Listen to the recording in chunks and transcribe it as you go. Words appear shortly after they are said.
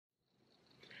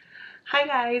Hi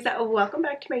guys, welcome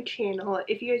back to my channel.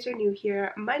 If you guys are new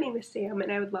here, my name is Sam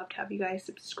and I would love to have you guys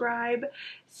subscribe.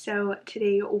 So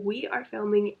today we are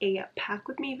filming a pack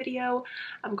with me video.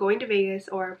 I'm going to Vegas,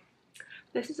 or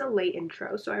this is a late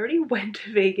intro, so I already went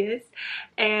to Vegas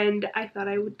and I thought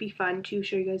it would be fun to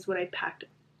show you guys what I packed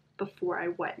before I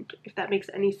went, if that makes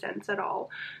any sense at all.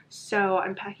 So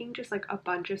I'm packing just like a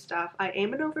bunch of stuff. I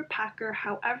am an overpacker,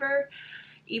 however,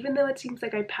 even though it seems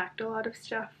like I packed a lot of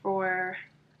stuff for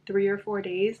 3 or 4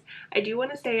 days, I do want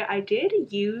to say I did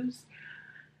use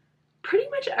pretty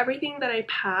much everything that I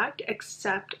packed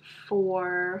except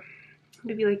for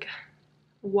maybe like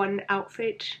one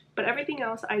outfit, but everything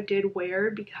else I did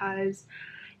wear because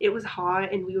it was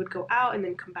hot and we would go out and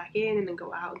then come back in and then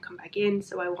go out and come back in,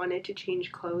 so I wanted to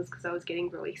change clothes because I was getting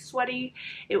really sweaty.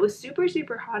 It was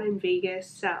super hot in Vegas,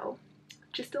 so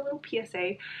just a little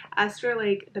PSA. As for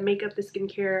like the makeup, the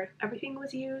skincare, everything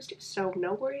was used, so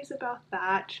no worries about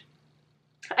that.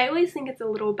 I always think it's a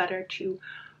little better to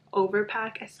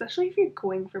overpack, especially if you're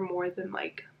going for more than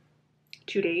like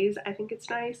 2 days. I think it's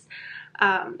nice.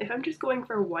 If I'm just going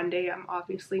for one day, I'm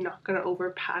obviously not going to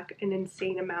overpack an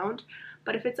insane amount,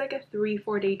 but if it's like a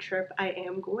 3-4 day trip, I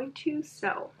am going to.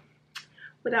 So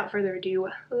without further ado,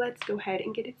 let's go ahead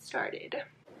and get it started.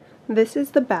 This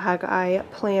is the bag I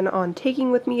plan on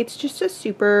taking with me. It's just a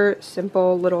super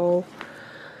simple little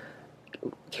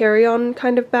carry-on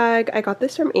kind of bag. I got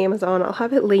this from Amazon. I'll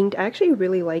have it linked. I actually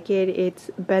really like it.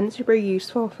 It's been super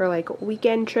useful for like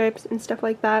weekend trips and stuff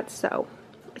like that. So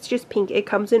it's just pink. It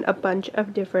comes in a bunch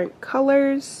of different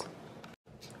colors.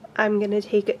 I'm gonna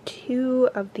take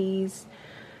 2 of these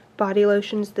body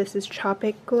lotions. This is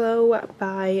Tropic Glow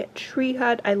by Tree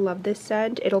Hut. I love this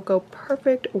scent. It'll go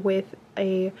perfect with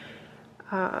a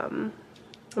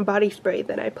body spray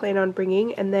that I plan on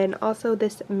bringing, and then also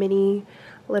this mini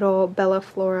little Bella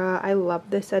Flora. I love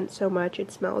this scent so much.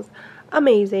 It smells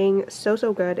amazing, so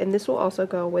good, and this will also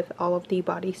go with all of the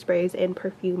body sprays and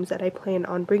perfumes that I plan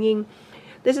on bringing.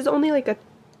 This is only like a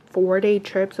 4-day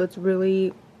trip, so it's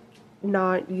really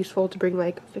not useful to bring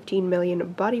like 15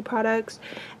 million body products.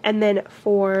 And then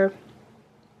for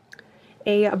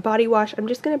a body wash, I'm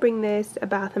just going to bring this, a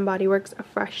Bath & Body Works a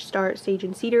Fresh Start Sage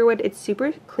and Cedarwood. It's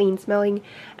super clean smelling,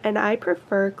 and I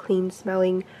prefer clean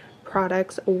smelling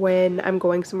products when I'm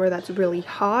going somewhere that's really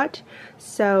hot.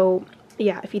 So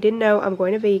yeah, if you didn't know, I'm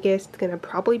going to Vegas. It's going to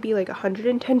probably be like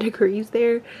 110 degrees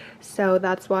there, so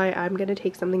that's why I'm going to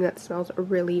take something that smells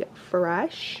really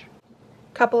fresh.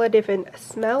 Couple of different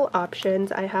smell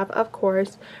options. I have, of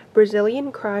course,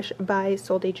 Brazilian Crush by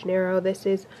Sol de Janeiro. This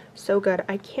is so good.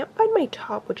 I can't find my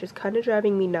top, which is kind of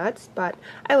driving me nuts, but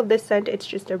I love this scent. It's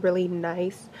just a really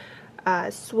nice,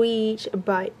 sweet,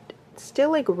 but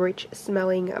still like rich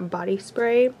smelling body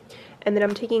spray. And then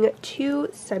I'm taking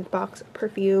 2 Scentbox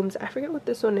perfumes. I forget what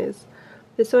this one is.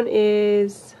 This one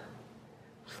is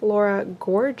Flora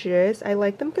Gorgeous. I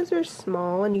like them because they're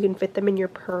small and you can fit them in your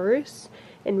purse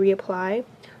and reapply.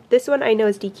 This one I know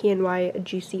is DKNY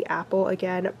Juicy Apple.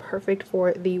 Again, perfect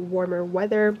for the warmer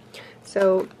weather.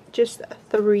 So just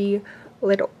 3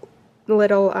 little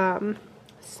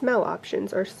smell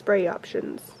options or spray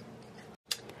options.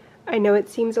 I know it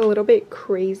seems a little bit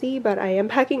crazy, but I am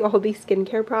packing all these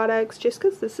skincare products just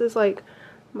because this is like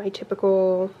my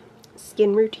typical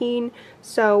skin routine.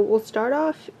 So we'll start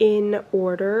off in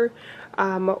order.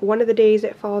 One of the days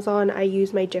it falls on, I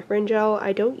use my Differin gel.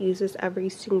 I don't use this every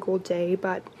single day,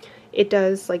 but it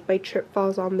does, like my trip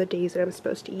falls on the days that I'm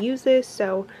supposed to use this.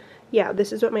 So yeah,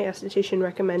 this is what my esthetician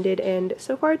recommended, and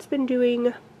so far it's been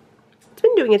doing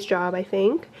its job, I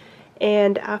think.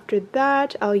 And after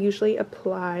that, I'll usually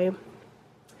apply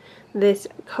this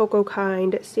Coco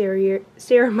Kind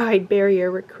Ceramide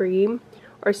Barrier Cream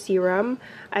or serum.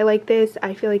 I like this.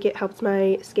 I feel like it helps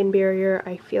my skin barrier.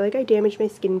 I feel like I damaged my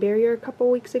skin barrier a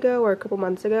couple weeks ago or a couple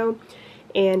months ago,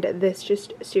 and this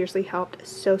just seriously helped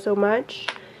so much.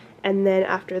 And then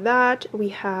after that, we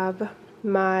have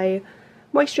my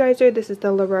moisturizer. This is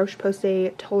the La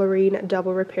Roche-Posay Toleriane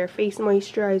Double Repair Face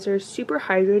Moisturizer. Super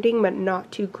hydrating but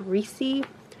not too greasy.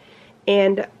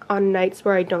 And on nights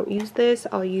where I don't use this,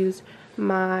 I'll use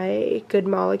my Good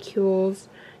Molecules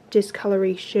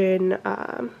Discoloration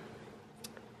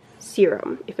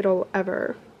serum, if it'll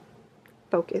ever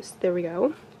focus. There we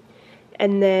go.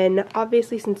 And then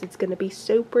obviously, since it's going to be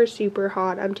super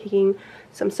hot, I'm taking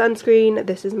some sunscreen.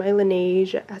 This is my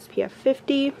Laneige SPF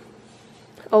 50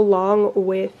 along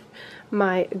with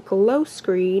my Glow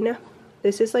Screen.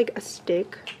 This is like a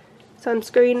stick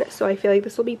sunscreen, so I feel like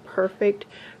this will be perfect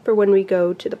for when we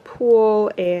go to the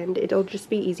pool, and it'll just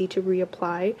be easy to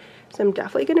reapply. So I'm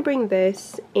definitely going to bring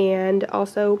this, and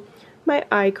also my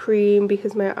eye cream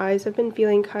because my eyes have been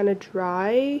feeling kind of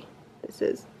dry.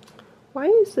 Why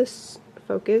is this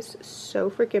focus so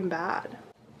freaking bad?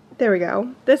 There we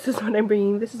go. This is what I'm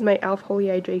bringing. This is my e.l.f. Holy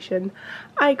Hydration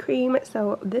eye cream.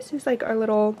 So this is like our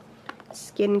little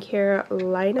skincare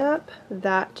lineup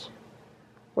that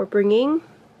we're bringing.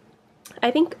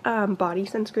 I think body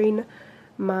sunscreen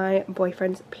my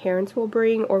boyfriend's parents will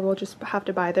bring, or we'll just have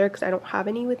to buy there because I don't have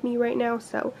any with me right now.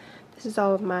 So this is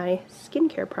all of my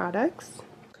skincare products.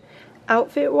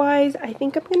 Outfit wise, I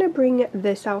think I'm gonna bring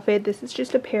this outfit. This is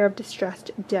just a pair of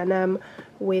distressed denim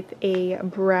with a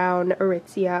brown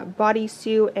Aritzia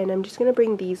bodysuit, and I'm just gonna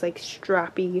bring these like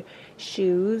strappy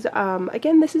shoes.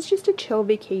 Again, this is just a chill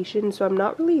vacation, so I'm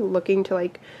not really looking to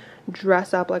like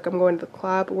dress up like I'm going to the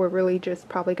club. We're really just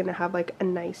probably gonna have like a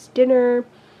nice dinner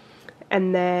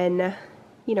and then,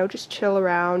 you know, just chill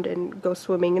around and go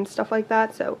swimming and stuff like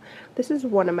that. So this is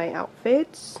one of my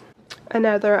outfits.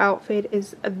 Another outfit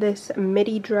is this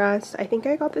midi dress. I think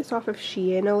I got this off of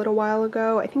Shein a little while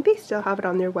ago. I think they still have it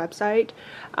on their website.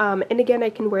 And again, I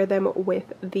can wear them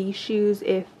with these shoes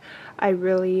if I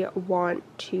really want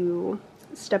to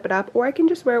step it up, or I can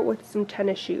just wear it with some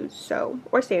tennis shoes, so,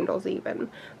 or sandals even.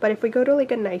 But if we go to like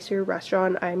a nicer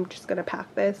restaurant, I'm just gonna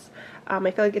pack this. I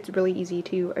feel like it's really easy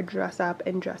to dress up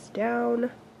and dress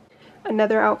down.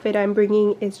 Another outfit I'm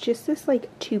bringing is just this like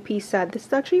two-piece set. This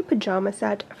is actually a pajama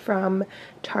set from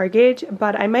Target,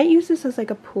 but I might use this as like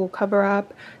a pool cover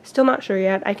up. Still not sure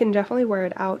yet. I can definitely wear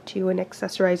it out too and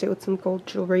accessorize it with some gold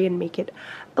jewelry and make it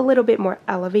a little bit more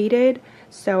elevated.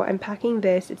 So I'm packing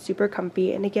this. It's super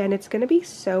comfy, and again, it's gonna be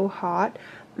so hot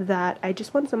that I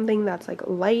just want something that's like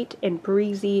light and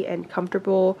breezy and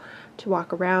comfortable to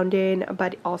walk around in,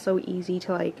 but also easy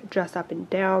to like dress up and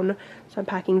down. So I'm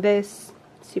packing this.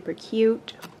 Super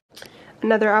cute.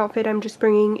 Another outfit I'm just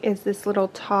bringing is this little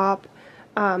top.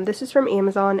 This is from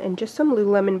Amazon, and just some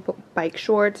Lululemon bike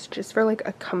shorts just for like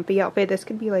a comfy outfit. This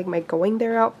could be like my going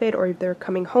there outfit, or their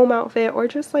coming home outfit, or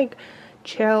just like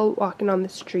chill walking on the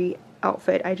street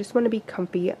outfit. I just want to be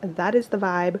comfy. That is the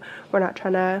vibe. We're not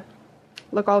trying to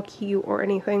look all cute or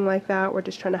anything like that. We're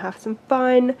just trying to have some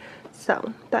fun.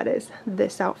 So that is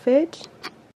this outfit.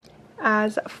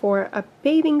 As for a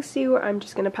bathing suit, I'm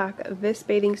just going to pack this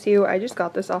bathing suit. I just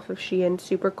got this off of Shein,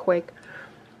 super quick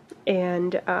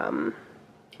and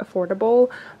affordable,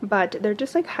 but they're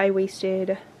just like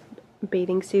high-waisted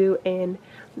bathing suit, and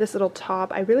this little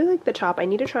top. I really like the top. I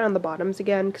need to try on the bottoms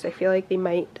again because I feel like they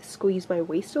might squeeze my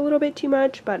waist a little bit too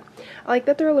much, but I like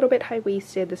that they're a little bit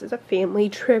high-waisted. This is a family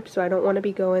trip, so I don't want to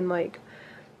be going like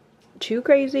too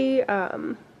crazy.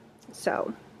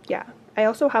 So yeah. I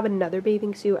also have another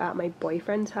bathing suit at my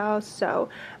boyfriend's house, so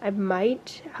I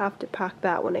might have to pack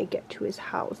that when I get to his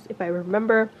house if I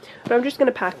remember, but I'm just going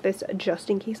to pack this just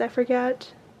in case I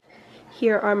forget.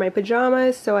 Here are my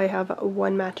pajamas. So I have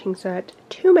one matching set,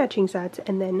 two matching sets,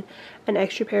 and then an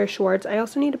extra pair of shorts. I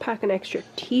also need to pack an extra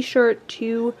t-shirt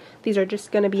too. These are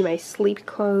just going to be my sleep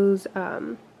clothes,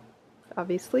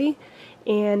 obviously.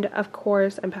 And of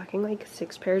course I'm packing like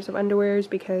 6 pairs of underwears,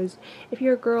 because if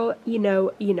you're a girl, you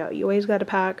know, you always got to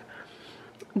pack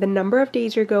the number of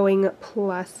days you're going,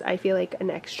 plus I feel like an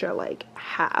extra like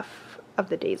half of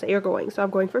the days that you're going. So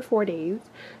I'm going for 4 days,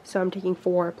 so I'm taking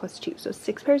 4 plus 2, so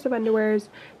 6 pairs of underwears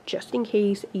just in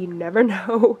case. You never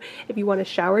know if you want to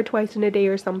shower twice in a day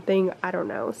or something, I don't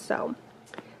know. So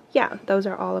yeah, those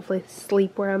are all of the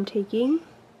sleepwear I'm taking.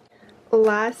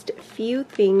 Last few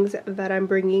things that I'm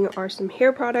bringing are some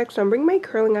hair products. So I'm bringing my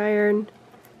curling iron,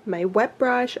 my wet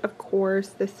brush, of course.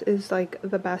 This is like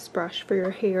the best brush for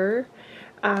your hair.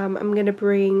 I'm gonna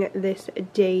bring this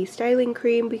day styling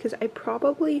cream because I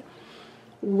probably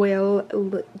will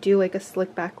do like a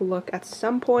slick back look at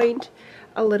some point.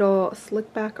 A little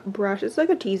slick back brush. It's like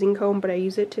a teasing comb, but I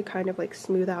use it to kind of like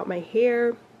smooth out my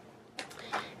hair.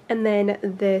 And then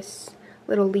this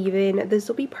little leave-in. This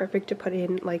will be perfect to put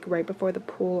in like right before the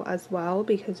pool as well,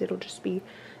 because it'll just be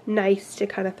nice to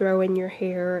kind of throw in your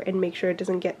hair and make sure it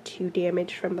doesn't get too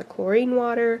damaged from the chlorine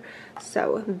water.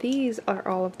 So these are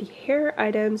all of the hair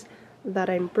items that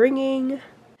I'm bringing.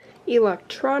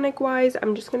 Electronic wise,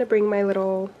 I'm just gonna bring my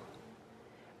little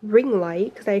ring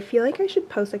light because I feel like I should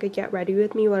post like a get ready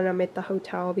with me when I'm at the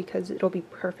hotel, because it'll be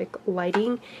perfect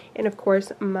lighting. And of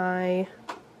course my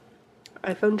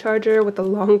iPhone charger with the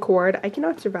long cord. I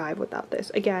cannot survive without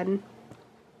this. Again,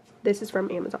 this is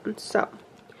from Amazon, so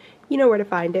you know where to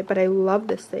find it, but I love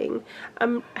this thing. I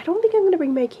don't think I'm gonna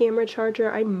bring my camera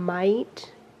charger. I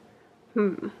might.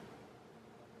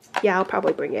 Yeah, I'll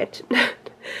probably bring it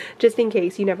just in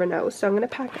case, you never know. So I'm gonna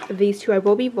pack these two. I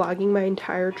will be vlogging my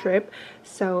entire trip,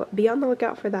 so be on the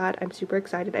lookout for that. I'm super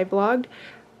excited. I vlogged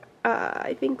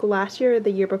I think last year or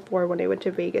the year before when I went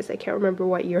to Vegas. I can't remember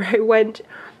what year I went,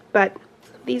 but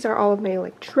these are all of my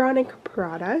electronic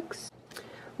products.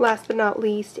 Last but not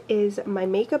least is my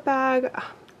makeup bag.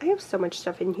 I have so much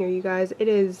stuff in here, you guys. It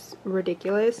is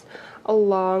ridiculous.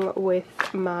 Along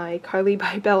with my Carly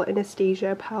by Belle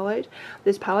Anastasia palette.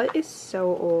 This palette is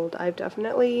so old. I've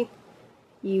definitely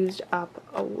used up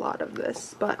a lot of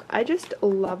this, but I just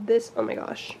love this. Oh my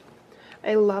gosh.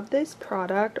 I love this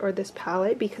product or this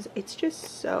palette because it's just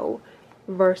so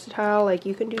versatile. Like,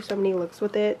 you can do so many looks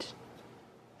with it.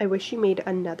 I wish you made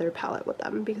another palette with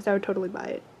them because I would totally buy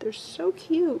it. They're so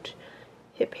cute.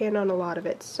 Hit pan on a lot of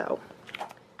it, so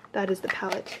that is the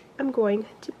palette I'm going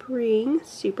to bring.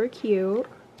 Super cute.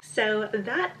 So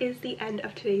that is the end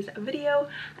of today's video.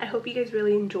 I hope you guys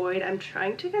really enjoyed. I'm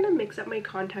trying to kind of mix up my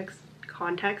content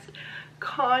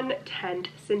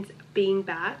since being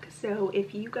back. So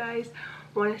if you guys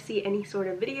want to see any sort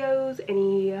of videos,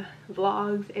 any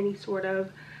vlogs, any sort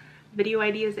of video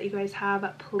ideas that you guys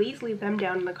have, please leave them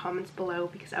down in the comments below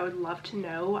because I would love to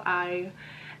know. I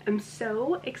am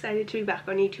so excited to be back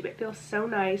on YouTube. It feels so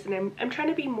nice, and I'm trying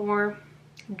to be more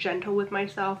gentle with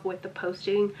myself with the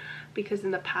posting, because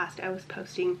in the past I was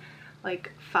posting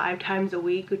like 5 times a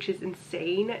week, which is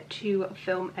insane to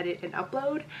film, edit, and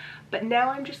upload. But now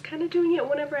I'm just kind of doing it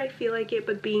whenever I feel like it,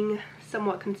 but being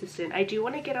somewhat consistent. I do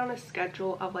want to get on a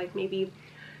schedule of like maybe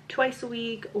twice a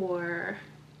week or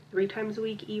 3 times a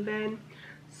week even.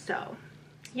 So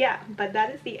yeah, but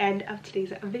that is the end of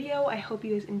today's video. I hope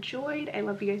you guys enjoyed. I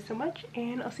love you guys so much,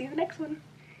 and I'll see you in the next one.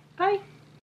 Bye!